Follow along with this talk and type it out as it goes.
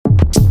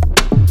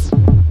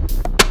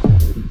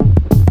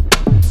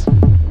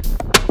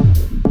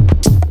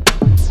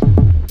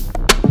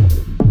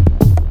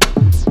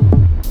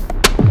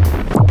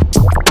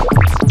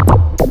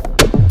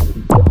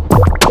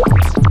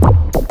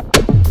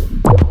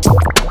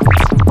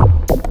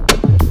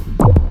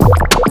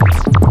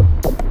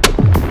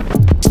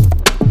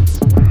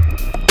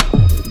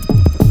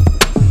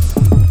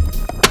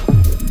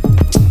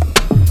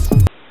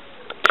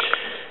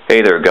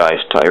Hey there guys,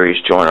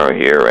 Tyrese Joyner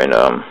here, and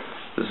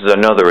this is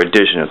another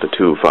edition of the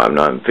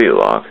 259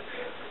 Vlog.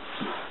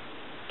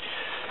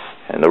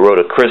 And the road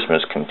to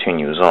Christmas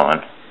continues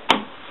on.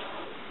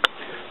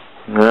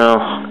 Well,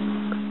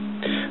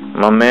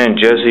 my man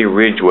Jesse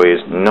Ridgeway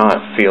is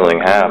not feeling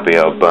happy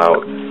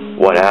about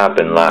what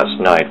happened last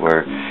night,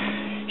 where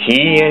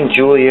he and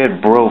Juliette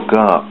broke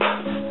up.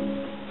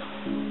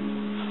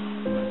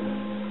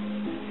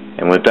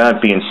 And with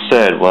that being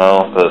said,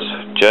 well,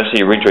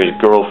 Jesse Ridgeway's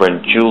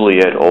girlfriend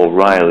Juliette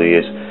Reilly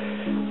is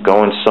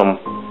going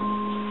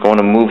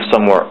to move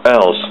somewhere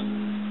else,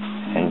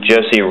 and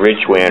Jesse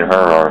Ridgeway and her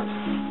are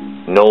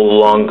no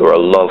longer a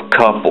love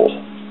couple.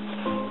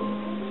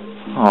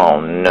 Oh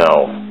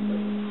no.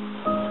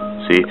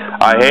 See,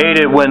 I hate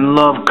it when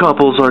love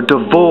couples are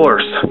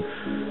divorced.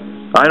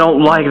 I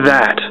don't like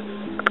that.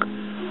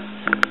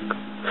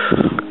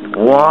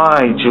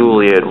 Why,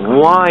 Juliette?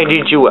 Why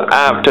did you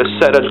have to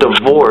set a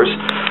divorce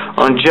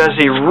on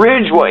Jesse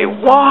Ridgeway?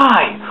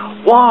 Why?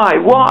 Why?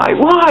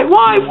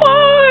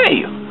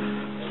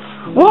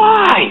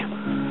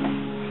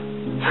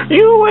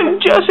 You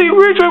and Jesse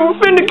Ridgeway have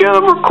been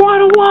together for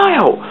quite a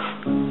while.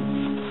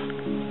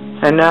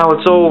 And now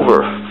it's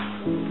over.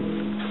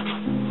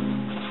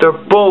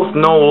 They're both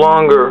no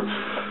longer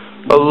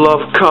a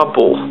love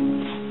couple.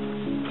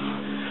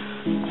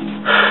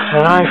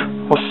 And I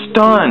was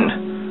stunned.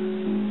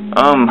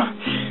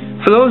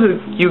 For those of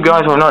you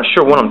guys who are not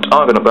sure what I'm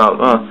talking about,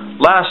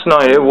 last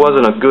night it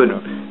wasn't a good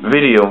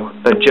video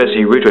that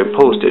Jesse Ridgeway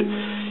posted.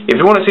 If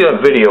you want to see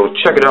that video,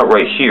 check it out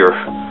right here,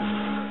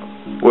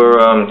 where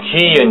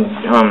he and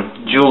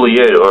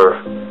Juliette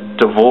are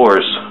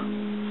divorced,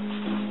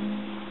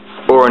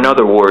 or in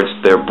other words,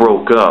 they're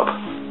broke up.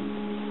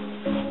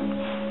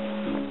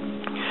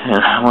 And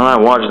when I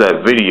watched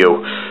that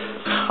video,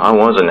 I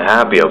wasn't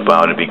happy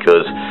about it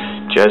because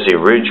Jesse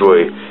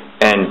Ridgeway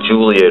and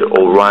Juliette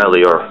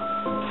Reilly are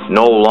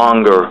no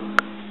longer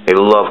a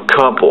love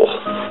couple.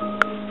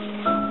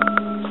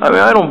 I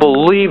mean, I don't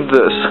believe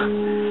this.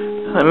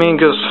 I mean,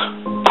 because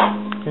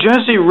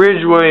Jesse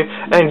Ridgeway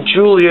and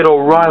Juliette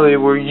Reilly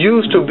were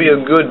used to be a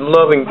good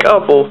loving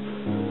couple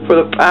for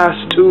the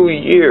past 2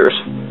 years.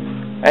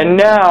 And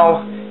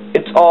now,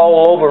 it's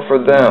all over for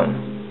them.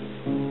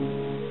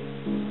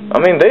 I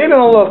mean, they've been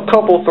a love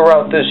couple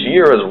throughout this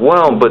year as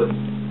well, but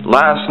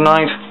last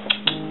night,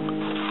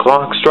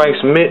 clock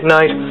strikes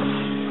midnight,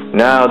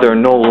 now they're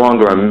no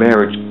longer a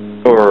marriage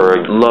or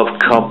a love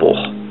couple.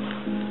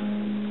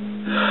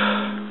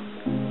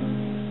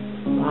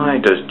 Why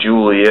does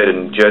Juliette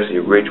and Jesse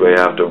Ridgeway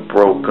have to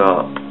broke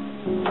up?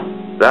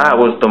 That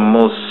was the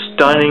most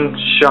stunning,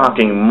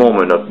 shocking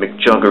moment of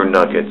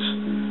MCJUGGERNUGGETS.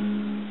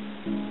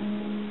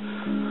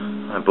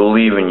 I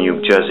believe in you,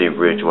 Jesse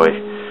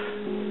Ridgeway.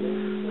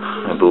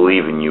 I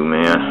believe in you,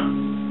 man.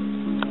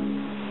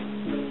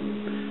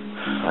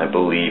 I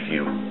believe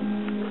you.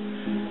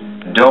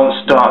 Don't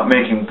stop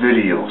making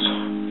videos,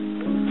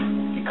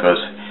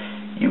 because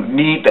you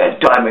need that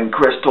diamond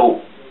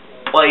crystal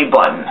play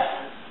button.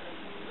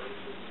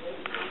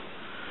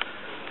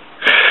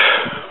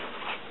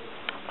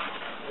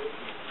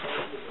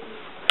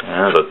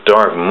 That was a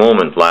dark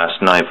moment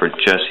last night for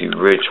Jesse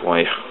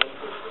Ridgeway.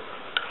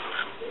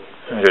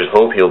 I just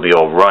hope he'll be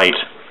alright.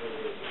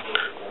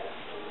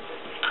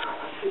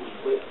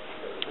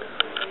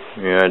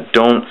 Yeah,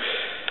 don't...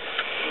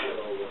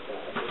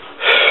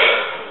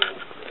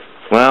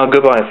 Well,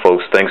 goodbye,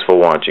 folks. Thanks for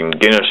watching.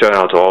 Again, a shout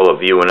out to all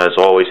of you, and as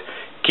always,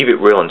 keep it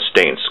real and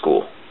stay in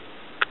school.